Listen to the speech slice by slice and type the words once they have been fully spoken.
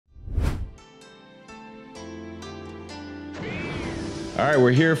All right,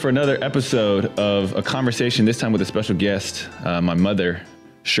 we're here for another episode of a conversation, this time with a special guest, my mother,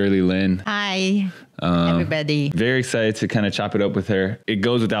 Shirley Lin. Hi, everybody. Very excited to kind of chop it up with her. It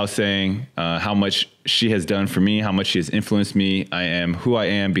goes without saying how much she has done for me, how much she has influenced me. I am who I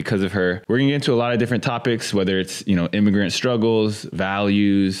am because of her. We're going to get into a lot of different topics, whether it's, immigrant struggles,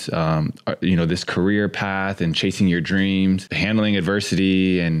 values, this career path and chasing your dreams, handling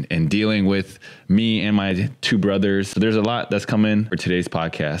adversity and dealing with me and my two brothers. So there's a lot that's coming for today's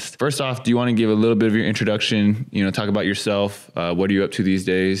podcast. First off, do you want to give a little bit of your introduction, talk about yourself? What are you up to these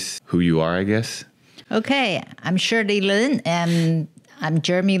days? Who you are, I guess? Okay, I'm Shirley Lin, and I'm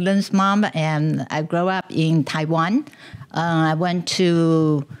Jeremy Lin's mom, and I grew up in Taiwan. I went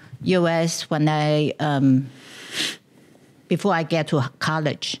to U.S. when before I get to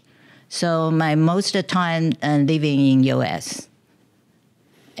college. So my most of the time living in U.S.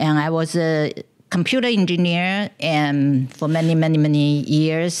 And I was a computer engineer and for many, many, many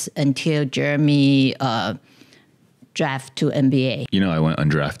years until Jeremy draft to NBA. I went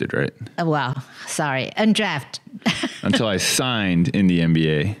undrafted, right? Well, sorry, undrafted. Until I signed in the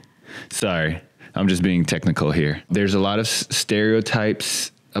NBA. Sorry, I'm just being technical here. There's a lot of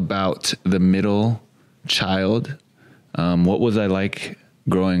stereotypes about the middle child. What was I like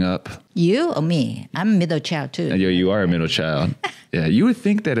growing up? You or me? I'm a middle child too. You are a middle child. Yeah, you would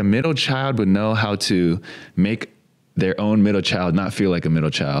think that a middle child would know how to make their own middle child not feel like a middle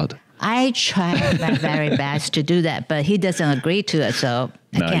child. I tried my very best to do that, but he doesn't agree to it, so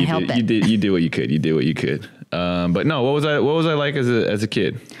I can't help it. You did what you could. You did what you could. But no, what was I like as a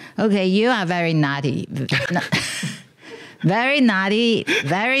kid? Okay, you are very naughty, very naughty,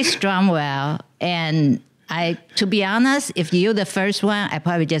 very strong-willed, and to be honest, if you're the first one, I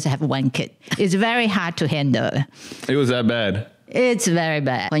probably just have one kid. It's very hard to handle. It was that bad? It's very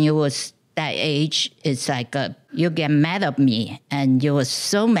bad. When you was that age, it's like you get mad at me, and you were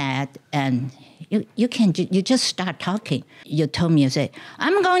so mad, and you just start talking. You told me, you say,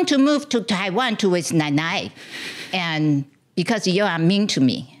 I'm going to move to Taiwan to with Nai, and because you are mean to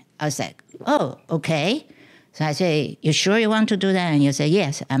me. I was like, oh, okay. So I say, you sure you want to do that? And you say,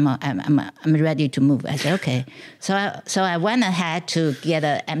 yes, I'm ready to move. I said, okay. So I went ahead to get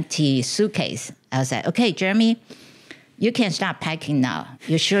an empty suitcase. I was like, okay, Jeremy, you can start packing now.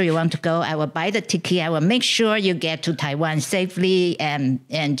 You sure you want to go? I will buy the ticket. I will make sure you get to Taiwan safely and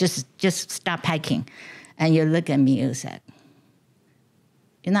just start packing. And you look at me, you said,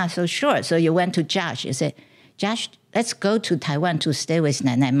 you're not so sure. So you went to Josh. You said, Josh, let's go to Taiwan to stay with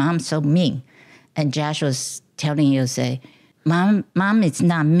Nai. Mom's so mean. And Josh was telling you, say, Mom is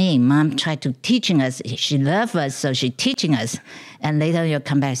not mean. Mom tried to teaching us. She loves us, so she's teaching us. And later you'll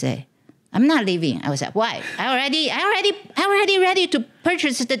come back and say, I'm not leaving. I was like, why? I already ready to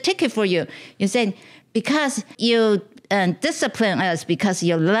purchase the ticket for you. You said, because you discipline us, because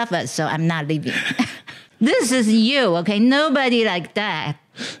you love us, so I'm not leaving. This is you, okay? Nobody like that.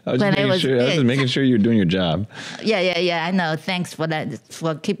 I was just making sure you're doing your job. Yeah, I know. Thanks for that,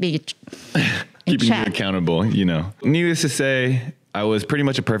 for keeping you accountable, Needless to say, I was pretty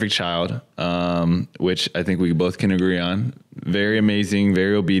much a perfect child, which I think we both can agree on. Very amazing,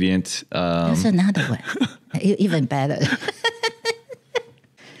 very obedient. That's another one. Even better.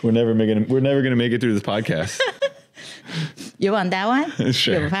 We're never gonna make it through this podcast. You want that one?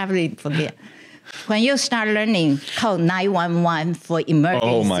 Sure. You'll probably forget. When you start learning code 911 for emergency.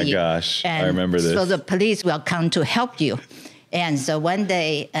 Oh my gosh, I remember this. So the police will come to help you. And so one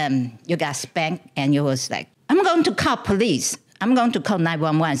day you got spanked and you was like, I'm going to call police. I'm going to call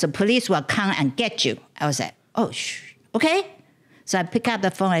 911. So police will come and get you. I was like, oh, okay. So I pick up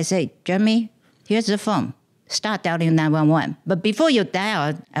the phone. I say, Jeremy, here's the phone. Start dialing 911. But before you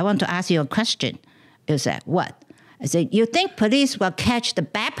dial, I want to ask you a question. You said, what? I said, you think police will catch the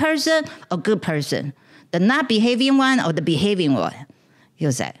bad person or good person? The not behaving one or the behaving one?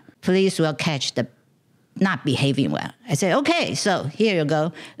 He said, police will catch the not behaving well. I said, okay, so here you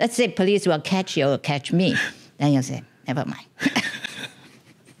go. Let's say police will catch you or catch me. Then you say, never mind.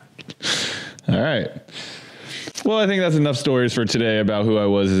 All right. Well, I think that's enough stories for today about who I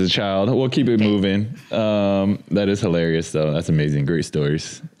was as a child. We'll keep it moving. That is hilarious, though. That's amazing. Great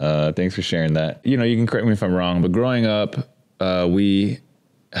stories. Thanks for sharing that. You can correct me if I'm wrong, but growing up, we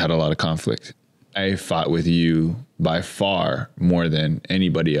had a lot of conflict. I fought with you by far more than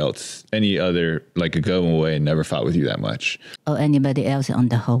anybody else. Any other, like a going away, never fought with you that much. Or anybody else on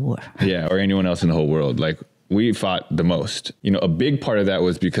the whole world. Yeah, or anyone else in the whole world. Like, we fought the most. A big part of that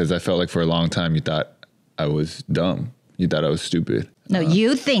was because I felt like for a long time you thought I was dumb. You thought I was stupid. No,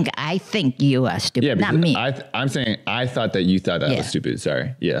 you think I think you are stupid, not me. I'm saying I thought that you thought that I was stupid.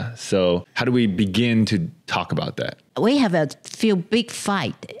 Sorry. Yeah. So how do we begin to talk about that? We have a few big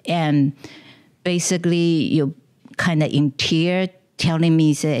fight, and basically you kind of in tears telling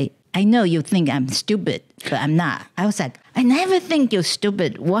me, say, I know you think I'm stupid, but I'm not. I was like, I never think you're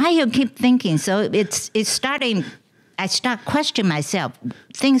stupid. Why you keep thinking? So it's starting. I start questioning myself.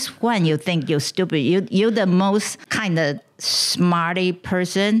 Things when you think you're stupid, you're the most kind of smarty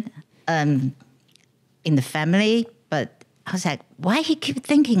person in the family. But I was like, why he keep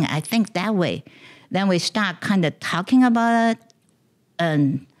thinking I think that way? Then we start kind of talking about it,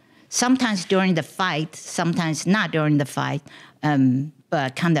 and sometimes during the fight, sometimes not during the fight,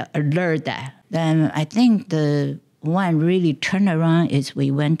 but kind of alert that. Then I think the one really turnaround is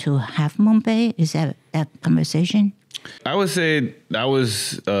we went to Half Moon Bay. Is that conversation? I would say that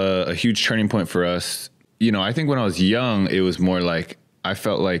was a huge turning point for us. You know, I think when I was young, it was more like I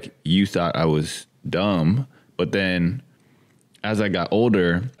felt like you thought I was dumb. But then as I got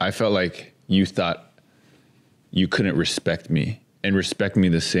older, I felt like you thought you couldn't respect me and respect me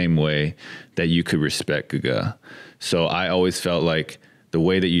the same way that you could respect Gaga. So I always felt like the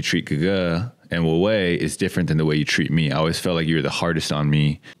way that you treat Gaga and Wei is different than the way you treat me. I always felt like you were the hardest on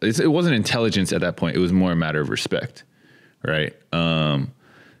me. It wasn't intelligence at that point. It was more a matter of respect, right?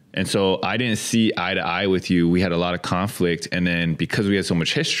 And so I didn't see eye to eye with you. We had a lot of conflict. And then because we had so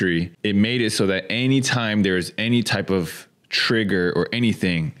much history, it made it so that anytime there was any type of trigger or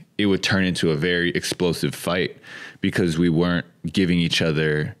anything, it would turn into a very explosive fight because we weren't giving each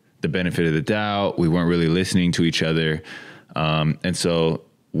other the benefit of the doubt. We weren't really listening to each other. And so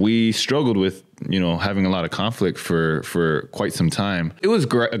we struggled with, having a lot of conflict for quite some time. It was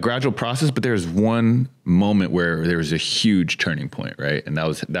a gradual process, but there was one moment where there was a huge turning point, right? And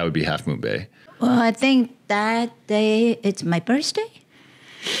that would be Half Moon Bay. Well, I think that day it's my birthday.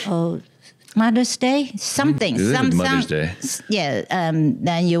 Oh, Mother's Day, something. Mother's Day. Yeah.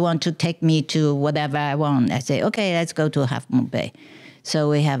 Then you want to take me to whatever I want. I say, okay, let's go to Half Moon Bay.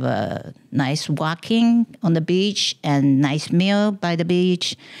 So we have a nice walking on the beach and nice meal by the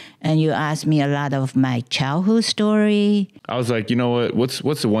beach. And you asked me a lot of my childhood story. I was like, you know what?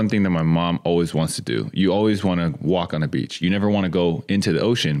 What's the one thing that my mom always wants to do? You always want to walk on a beach. You never want to go into the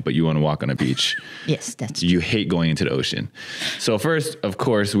ocean, but you want to walk on a beach. Yes, that's true. You hate going into the ocean. So first, of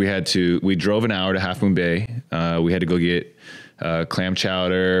course, we drove an hour to Half Moon Bay. We had to go get clam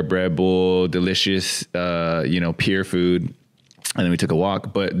chowder, bread bowl, delicious, pier food. And then we took a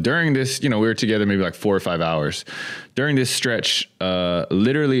walk. But during this, we were together maybe like 4 or 5 hours. During this stretch,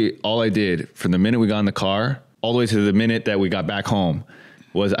 literally all I did from the minute we got in the car all the way to the minute that we got back home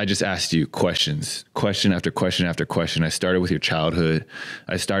was I just asked you questions, question after question after question. I started with your childhood.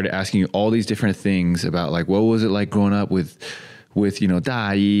 I started asking you all these different things about like, what was it like growing up with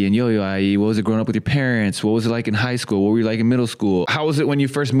Dai and Yo-Yo Ai? What was it growing up with your parents? What was it like in high school? What were you like in middle school? How was it when you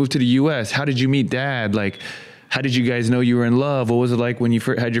first moved to the U.S.? How did you meet Dad? Like, how did you guys know you were in love? What was it like when you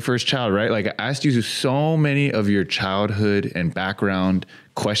had your first child, right? Like I asked you so many of your childhood and background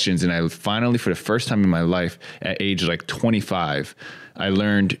questions. And I finally, for the first time in my life at age like 25, I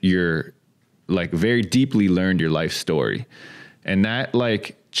learned very deeply learned your life story. And that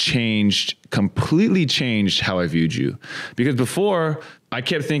completely changed how I viewed you. Because before I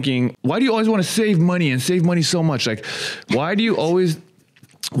kept thinking, why do you always want to save money and save money so much? Like, why do you always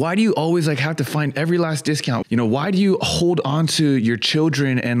like have to find every last discount? Why do you hold on to your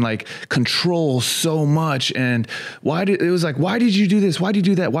children and like control so much? And why did you do this? Why do you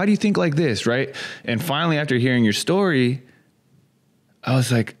do that? Why do you think like this? Right. And finally, after hearing your story, I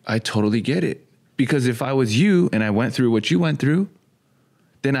was like, I totally get it. Because if I was you and I went through what you went through,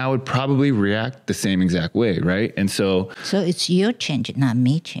 then I would probably react the same exact way. Right. And so it's your change, not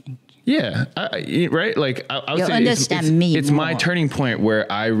me change. Yeah, right? Like, I would say understand me it's more. My turning point where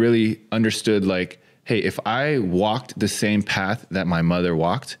I really understood, like, hey, if I walked the same path that my mother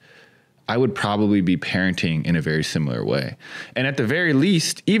walked, I would probably be parenting in a very similar way. And at the very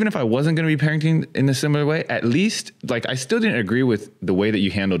least, even if I wasn't going to be parenting in a similar way, at least, like, I still didn't agree with the way that you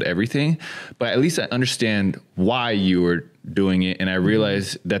handled everything, but at least I understand why you were doing it. And I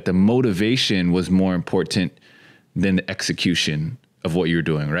realized that the motivation was more important than the execution of what you're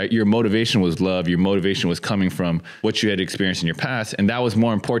doing, right? Your motivation was love. Your motivation was coming from what you had experienced in your past. And that was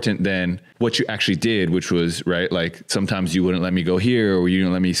more important than what you actually did, which was, right? Like sometimes you wouldn't let me go here, or you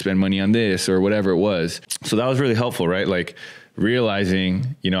didn't let me spend money on this, or whatever it was. So that was really helpful, right? Like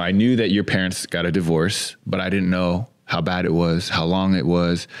realizing, I knew that your parents got a divorce, but I didn't know how bad it was, how long it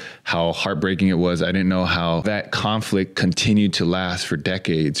was, how heartbreaking it was. I didn't know how that conflict continued to last for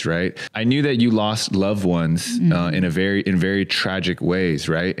decades, right? I knew that you lost loved ones in very tragic ways,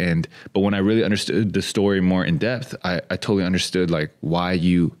 right? But when I really understood the story more in depth, I totally understood like why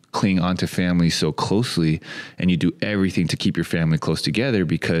you cling onto family so closely and you do everything to keep your family close together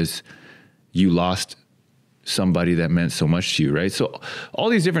because you lost somebody that meant so much to you, right? So all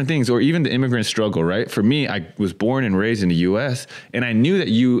these different things, or even the immigrant struggle, right? For me, I was born and raised in the US, and I knew that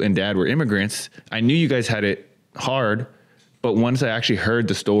you and dad were immigrants. I knew you guys had it hard, but once I actually heard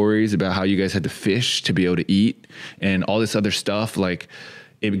the stories about how you guys had to fish to be able to eat and all this other stuff, like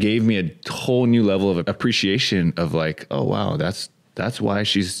it gave me a whole new level of appreciation of like, oh wow, that's why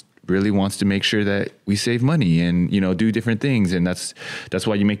she's really wants to make sure that we save money and, you know, do different things. And that's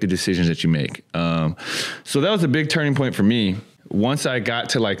why you make the decisions that you make. So that was a big turning point for me. Once I got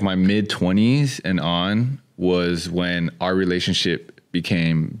to like my mid 20s and on was when our relationship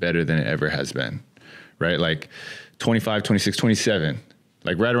became better than it ever has been, right? Like 25, 26, 27,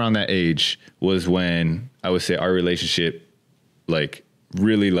 like right around that age was when I would say our relationship, like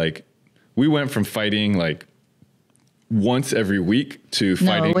really like we went from fighting like once every week to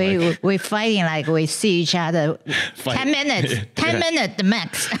fighting. No, we're fighting like we see each other 10 minutes, 10 minutes the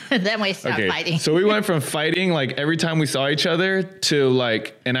max. Then we start fighting. So we went from fighting like every time we saw each other to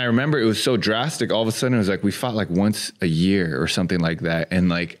like, and I remember it was so drastic. All of a sudden it was like we fought like once a year or something like that. And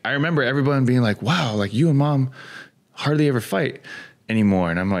like, I remember everyone being like, wow, like you and mom hardly ever fight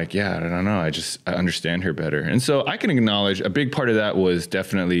anymore. And I'm like, yeah, I don't know. I understand her better. And so I can acknowledge a big part of that was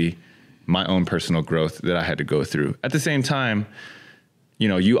definitely my own personal growth that I had to go through. At the same time, you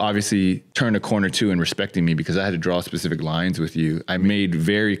know, you obviously turned a corner too in respecting me because I had to draw specific lines with you. I made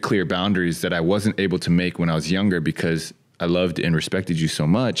very clear boundaries that I wasn't able to make when I was younger because I loved and respected you so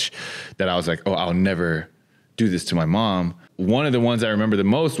much that I was like, oh, I'll never do this to my mom. One of the ones I remember the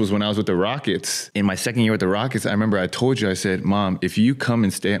most was when I was with the Rockets. In my second year with the Rockets, I remember I told you, I said, Mom, if you come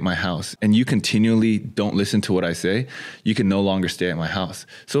and stay at my house and you continually don't listen to what I say, you can no longer stay at my house.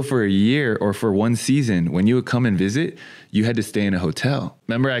 So for a year or for one season, when you would come and visit, you had to stay in a hotel.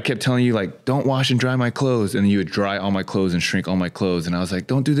 Remember, I kept telling you, like, don't wash and dry my clothes. And you would dry all my clothes and shrink all my clothes. And I was like,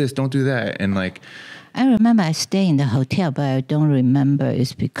 don't do this, don't do that. And like, I remember I stayed in the hotel, but I don't remember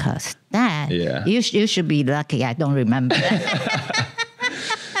it's because that. Yeah. You should be lucky. I don't remember that.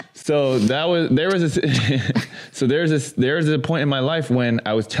 So there was a point in my life when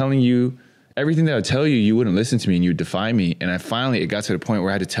I was telling you everything that I would tell you, you wouldn't listen to me and you would defy me. And it got to the point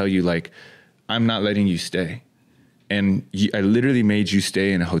where I had to tell you, like, I'm not letting you stay. And I literally made you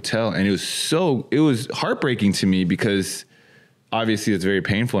stay in a hotel. And it was heartbreaking to me because obviously it's very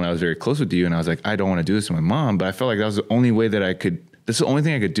painful and I was very close with you and I was like, I don't want to do this to my mom, but I felt like that was the only way that that's the only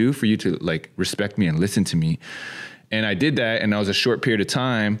thing I could do for you to like respect me and listen to me. And I did that. And that was a short period of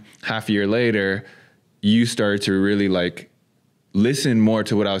time. Half a year later, you started to really like listen more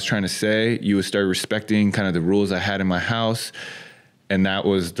to what I was trying to say. You would start respecting kind of the rules I had in my house. And that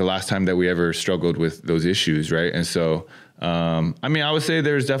was the last time that we ever struggled with those issues. Right. And so, I mean, I would say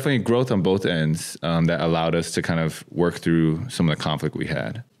there's definitely growth on both ends that allowed us to kind of work through some of the conflict we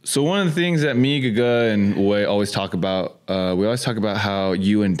had. So one of the things that me, Gaga, and Wei always talk about, we always talk about how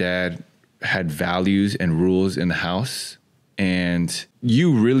you and dad had values and rules in the house. And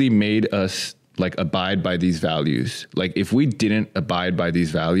you really made us like abide by these values. Like if we didn't abide by these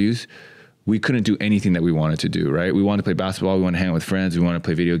values, we couldn't do anything that we wanted to do, right? We wanted to play basketball, we wanted to hang out with friends, we wanted to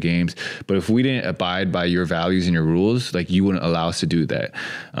play video games. But if we didn't abide by your values and your rules, like you wouldn't allow us to do that.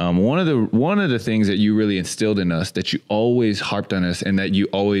 One of the things that you really instilled in us, that you always harped on us and that you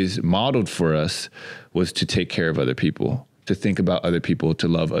always modeled for us was to take care of other people, to think about other people, to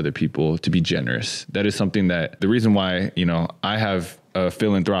love other people, to be generous. That is something that the reason why, you know, I have a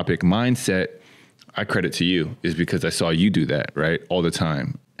philanthropic mindset, I credit to you, is because I saw you do that, right? All the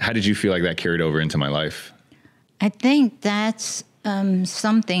time. How did you feel like that carried over into my life? I think that's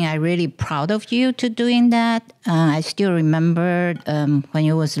something I'm really proud of you to doing that. I still remember when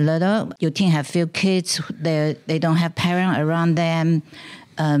you was little, your team have few kids, they don't have parents around them.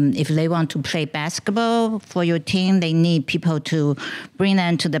 If they want to play basketball for your team, they need people to bring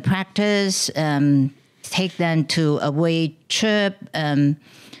them to the practice, take them to a away trip,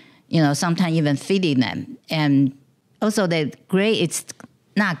 sometimes even feeding them. And also the grade is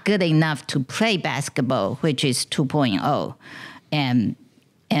not good enough to play basketball, which is 2.0. And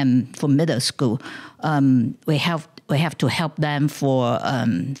for middle school, we have to help them for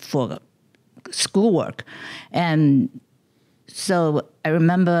schoolwork. And so I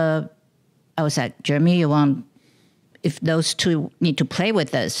remember I was like, Jeremy, you want if those two need to play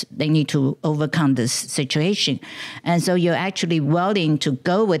with us, they need to overcome this situation. And so you're actually willing to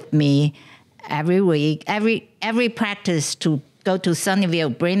go with me every week, every practice, to go to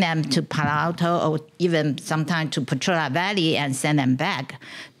Sunnyvale, bring them to Palo Alto, or even sometimes to Petrola Valley and send them back.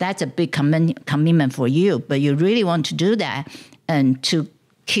 That's a big commitment for you, but you really want to do that and to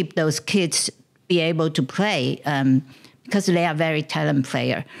keep those kids be able to play because they are very talented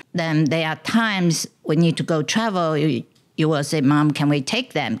player. Then there are times we need to go travel. You will say, Mom, can we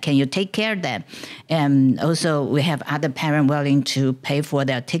take them? Can you take care of them? And also we have other parents willing to pay for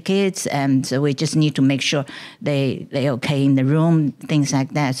their tickets. And so we just need to make sure they're okay in the room, things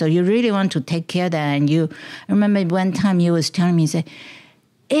like that. So you really want to take care of that. And I remember one time you was telling me, say,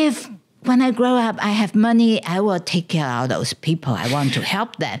 if when I grow up, I have money, I will take care of those people. I want to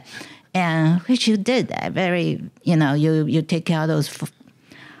help them. And which you did. You take care of those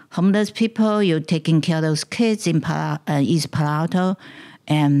homeless people, you're taking care of those kids in East Palo Alto,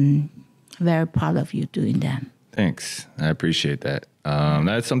 and very proud of you doing that. Thanks. I appreciate that.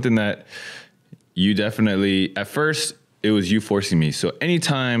 That's something that you definitely, at first, it was you forcing me. So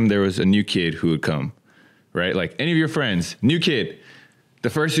anytime there was a new kid who would come, right? Like any of your friends, new kid, the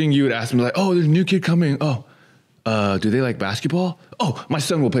first thing you would ask me, like, oh, there's a new kid coming. Oh, do they like basketball? Oh, my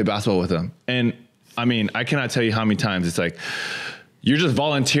son will play basketball with them. And I mean, I cannot tell you how many times it's like, you're just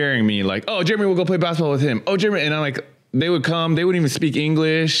volunteering me, like, oh, Jeremy will go play basketball with him. Oh, Jeremy. And I'm like, they would come, they wouldn't even speak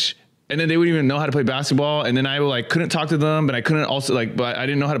English. And then they wouldn't even know how to play basketball. And then I couldn't talk to them, but I couldn't also but I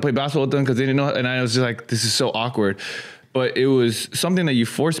didn't know how to play basketball with them because they didn't know. And I was just like, this is so awkward. But it was something that you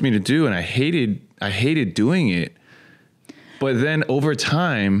forced me to do. And I hated doing it. But then over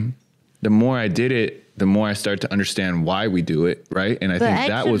time, the more I did it, the more I start to understand why we do it, right? And I think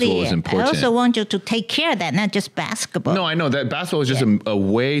that was what was important. I also want you to take care of that, not just basketball. No, I know that basketball was just a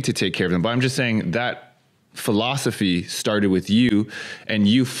way to take care of them. But I'm just saying that philosophy started with you, and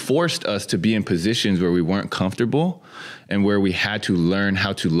you forced us to be in positions where we weren't comfortable and where we had to learn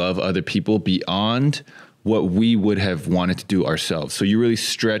how to love other people beyond what we would have wanted to do ourselves. So you really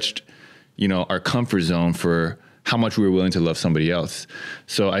stretched, our comfort zone for how much we were willing to love somebody else.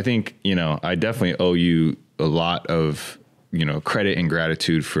 So I think, I definitely owe you a lot of, credit and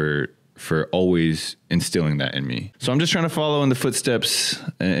gratitude for always instilling that in me. So I'm just trying to follow in the footsteps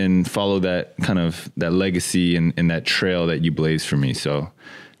and follow that kind of that legacy and that trail that you blazed for me. So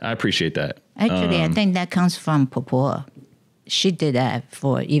I appreciate that. Actually, I think that comes from Popo. She did that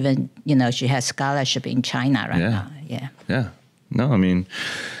for even, she has scholarship in China right now. Yeah. Yeah. No, I mean,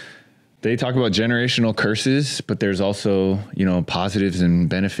 they talk about generational curses, but there's also, positives and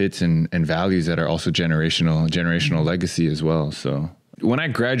benefits and values that are also generational legacy as well. So when I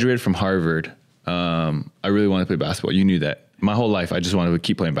graduated from Harvard, I really wanted to play basketball. You knew that. My whole life, I just wanted to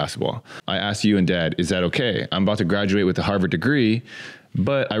keep playing basketball. I asked you and Dad, is that okay? I'm about to graduate with a Harvard degree,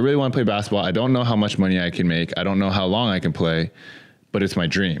 but I really want to play basketball. I don't know how much money I can make. I don't know how long I can play, but it's my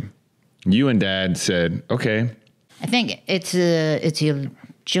dream. You and Dad said, okay. I think it's your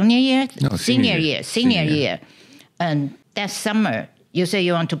junior year? No, senior year. And that summer, you say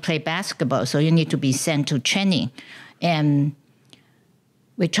you want to play basketball, so you need to be sent to training. And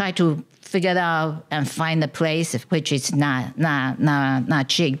we try to figure it out and find a place which is not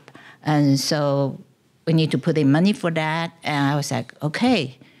cheap. And so we need to put in money for that. And I was like,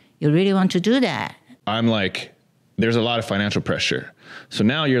 okay, you really want to do that? I'm like, there's a lot of financial pressure. So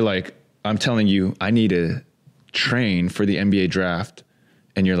now you're like, I'm telling you, I need to train for the NBA draft.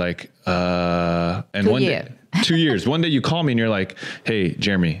 And you're like, and 2 years. One day you call me and you're like, hey,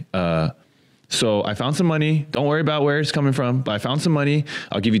 Jeremy, so I found some money. Don't worry about where it's coming from, but I found some money.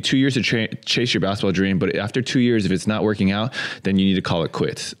 I'll give you 2 years to chase your basketball dream. But after 2 years, if it's not working out, then you need to call it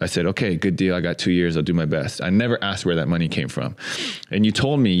quits. I said, okay, good deal. I got 2 years. I'll do my best. I never asked where that money came from. And you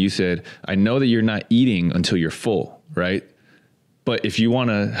told me, you said, I know that you're not eating until you're full, right? But if you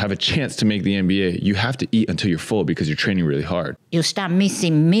want to have a chance to make the NBA, you have to eat until you're full because you're training really hard. You start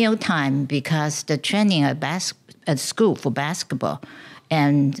missing mealtime because the training at school for basketball.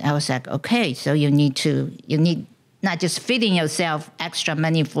 And I was like, okay, so you need not just feeding yourself extra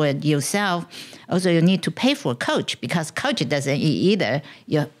money for yourself, also you need to pay for a coach because coach doesn't eat either.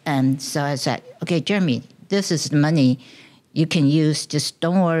 And so I said, okay, Jeremy, this is the money you can use. Just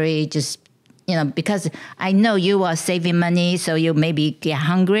don't worry, just because I know you are saving money, so you maybe get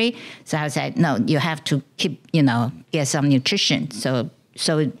hungry. So I was like, no, you have to keep, get some nutrition. So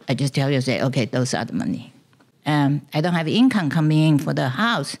I just tell you, say, okay, those are the money. I don't have income coming in for the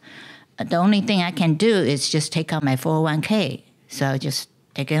house. The only thing I can do is just take out my 401k. So I just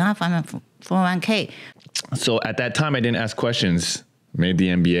take it off on my 401k. So at that time, I didn't ask questions, made the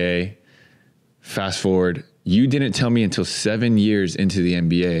NBA. Fast forward, you didn't tell me until 7 years into the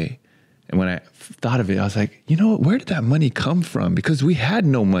MBA. And when I thought of it, I was like, you know what, where did that money come from? Because we had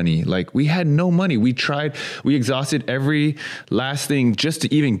no money. Like, we had no money. We exhausted every last thing just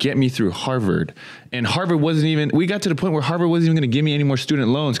to even get me through Harvard. And we got to the point where Harvard wasn't even going to give me any more student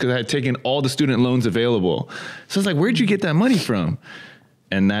loans because I had taken all the student loans available. So I was like, where'd you get that money from?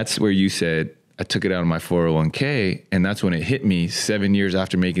 And that's where you said, I took it out of my 401k. And that's when it hit me 7 years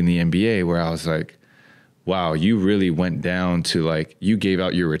after making the MBA, where I was like, wow, you really went down to, like, you gave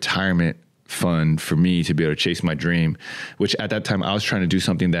out your retirement fund for me to be able to chase my dream, which at that time I was trying to do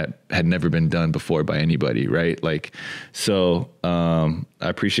something that had never been done before by anybody. Right. Like, so, I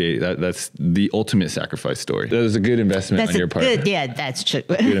appreciate that. That's the ultimate sacrifice story. That was a good investment on your part. Yeah, that's true.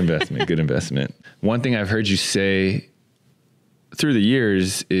 Good investment. One thing I've heard you say through the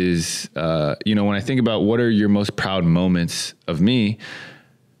years is, when I think about what are your most proud moments of me,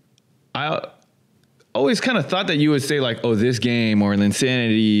 I always kind of thought that you would say, like, oh, this game or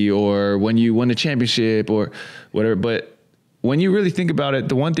Linsanity or when you won the championship or whatever. But when you really think about it,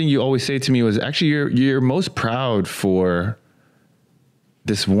 the one thing you always say to me was actually you're most proud for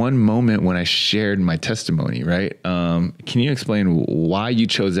this one moment when I shared my testimony, right? Can you explain why you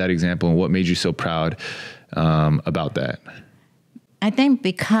chose that example and what made you so proud about that? I think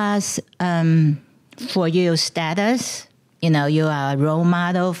because for your status, you are a role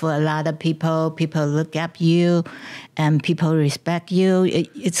model for a lot of people. People look up you and people respect you.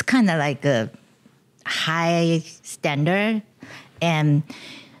 It's kind of like a high standard. And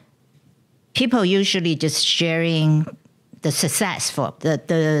people usually just sharing the successful,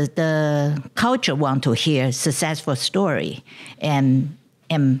 the culture want to hear successful story.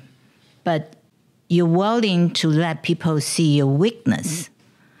 But you're willing to let people see your weakness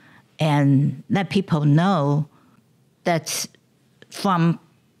and let people know that's from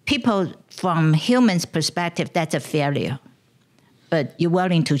humans' perspective, that's a failure. But you're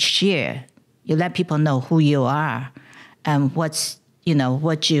willing to share. You let people know who you are and what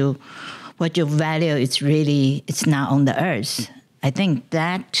you value is really, it's not on the earth. I think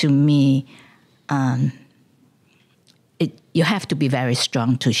that to me, you have to be very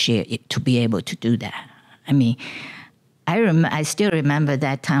strong to share it, to be able to do that. I mean, I still remember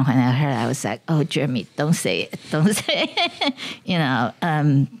that time when I heard, I was like, oh, Jeremy, don't say it.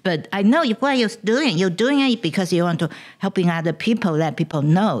 But I know what you're doing. You're doing it because you want to helping other people, let people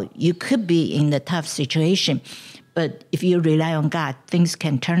know. You could be in the tough situation, but if you rely on God, things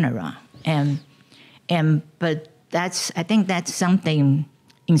can turn around. But I think that's something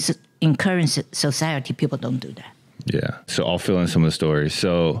in current society, people don't do that. Yeah. So I'll fill in some of the stories.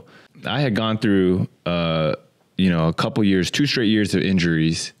 So I had gone through, a couple years, 2 straight years of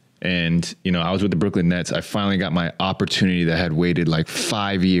injuries. And, I was with the Brooklyn Nets. I finally got my opportunity that I had waited like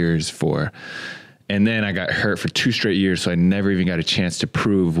 5 years for. And then I got hurt for 2 straight years. So I never even got a chance to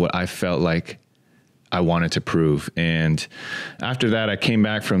prove what I felt like I wanted to prove. And after that, I came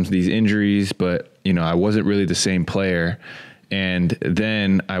back from these injuries, but, I wasn't really the same player. And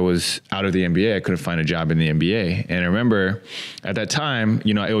then I was out of the NBA. I couldn't find a job in the NBA. And I remember at that time,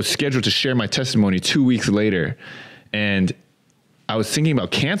 it was scheduled to share my testimony 2 weeks later. And I was thinking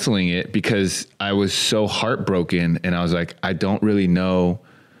about canceling it because I was so heartbroken. And I was like, I don't know,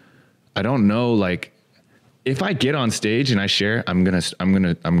 like, if I get on stage and I share, I'm going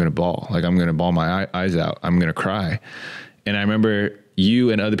to bawl. Like, I'm going to bawl my eyes out. I'm going to cry. And I remember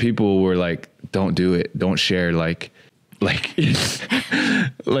you and other people were like, don't do it. Don't share. Like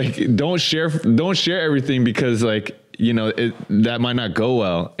don't share everything because that might not go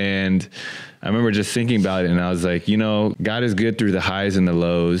well. And I remember just thinking about it and I was like, God is good through the highs and the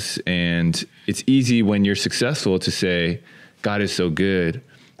lows. And it's easy when you're successful to say, God is so good.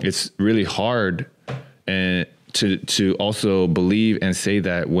 It's really hard and to also believe and say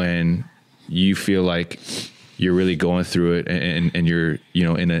that when you feel like you're really going through it and you're,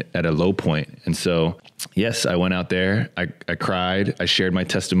 at a low point. And so, yes, I went out there, I cried, I shared my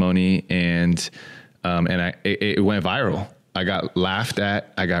testimony and it went viral. I got laughed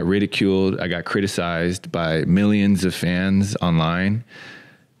at, I got ridiculed, I got criticized by millions of fans online.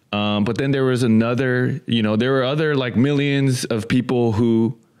 But then there was there were other like millions of people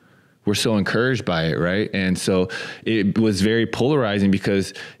who were so encouraged by it. Right. And so it was very polarizing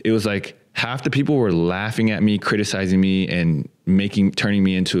because it was like, half the people were laughing at me, criticizing me, and turning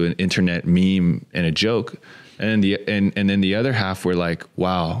me into an internet meme and a joke. And then the other half were like,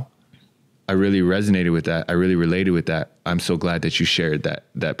 wow, I really resonated with that. I really related with that. I'm so glad that you shared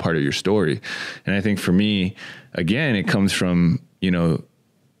that part of your story. And I think for me, again, it comes from, your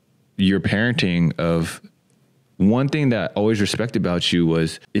parenting of one thing that I always respect about you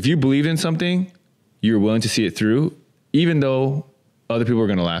was if you believed in something, you were willing to see it through, even though other people were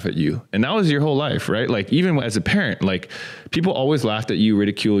going to laugh at you. And that was your whole life, right? Like even as a parent, like people always laughed at you,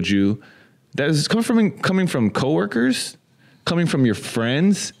 ridiculed you. That is coming from coworkers, coming from your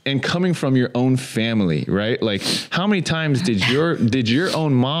friends, and coming from your own family, right? Like how many times did your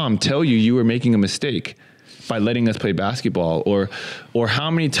own mom tell you were making a mistake by letting us play basketball? Or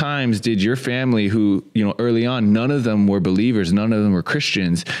how many times did your family, who, you know, early on, none of them were believers, none of them were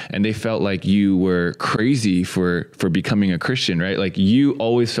Christians, and they felt like you were crazy for becoming a Christian, right? Like you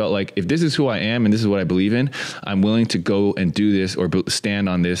always felt like, if this is who I am and this is what I believe in, I'm willing to go and do this or stand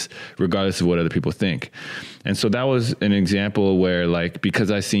on this regardless of what other people think. And so that was an example where, like, because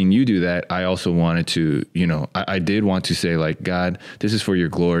I seen you do that, I also wanted to, you know, I did want to say, like, God, this is for your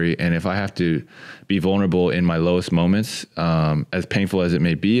glory. And if I have to be vulnerable in my lowest moments, as painful as it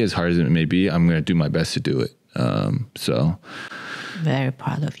may be, as hard as it may be, I'm going to do my best to do it. So very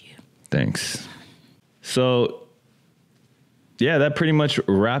proud of you. Thanks. So yeah, that pretty much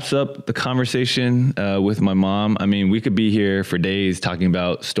wraps up the conversation with my mom. I mean, we could be here for days talking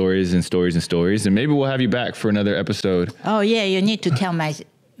about stories and stories and stories, and maybe we'll have you back for another episode. Oh yeah, you need to tell my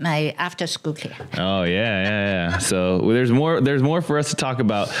after school care. Oh yeah. So there's more for us to talk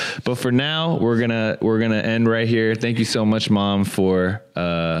about, but for now we're gonna end right here. Thank you so much, Mom, for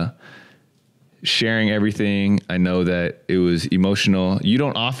sharing everything. I know that it was emotional. You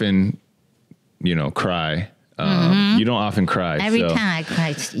don't often, you know, cry. You don't often cry. Every time I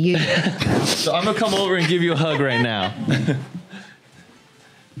cry, you. So I'm gonna come over and give you a hug right now.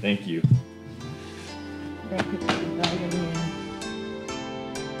 Thank you. Thank you for inviting me.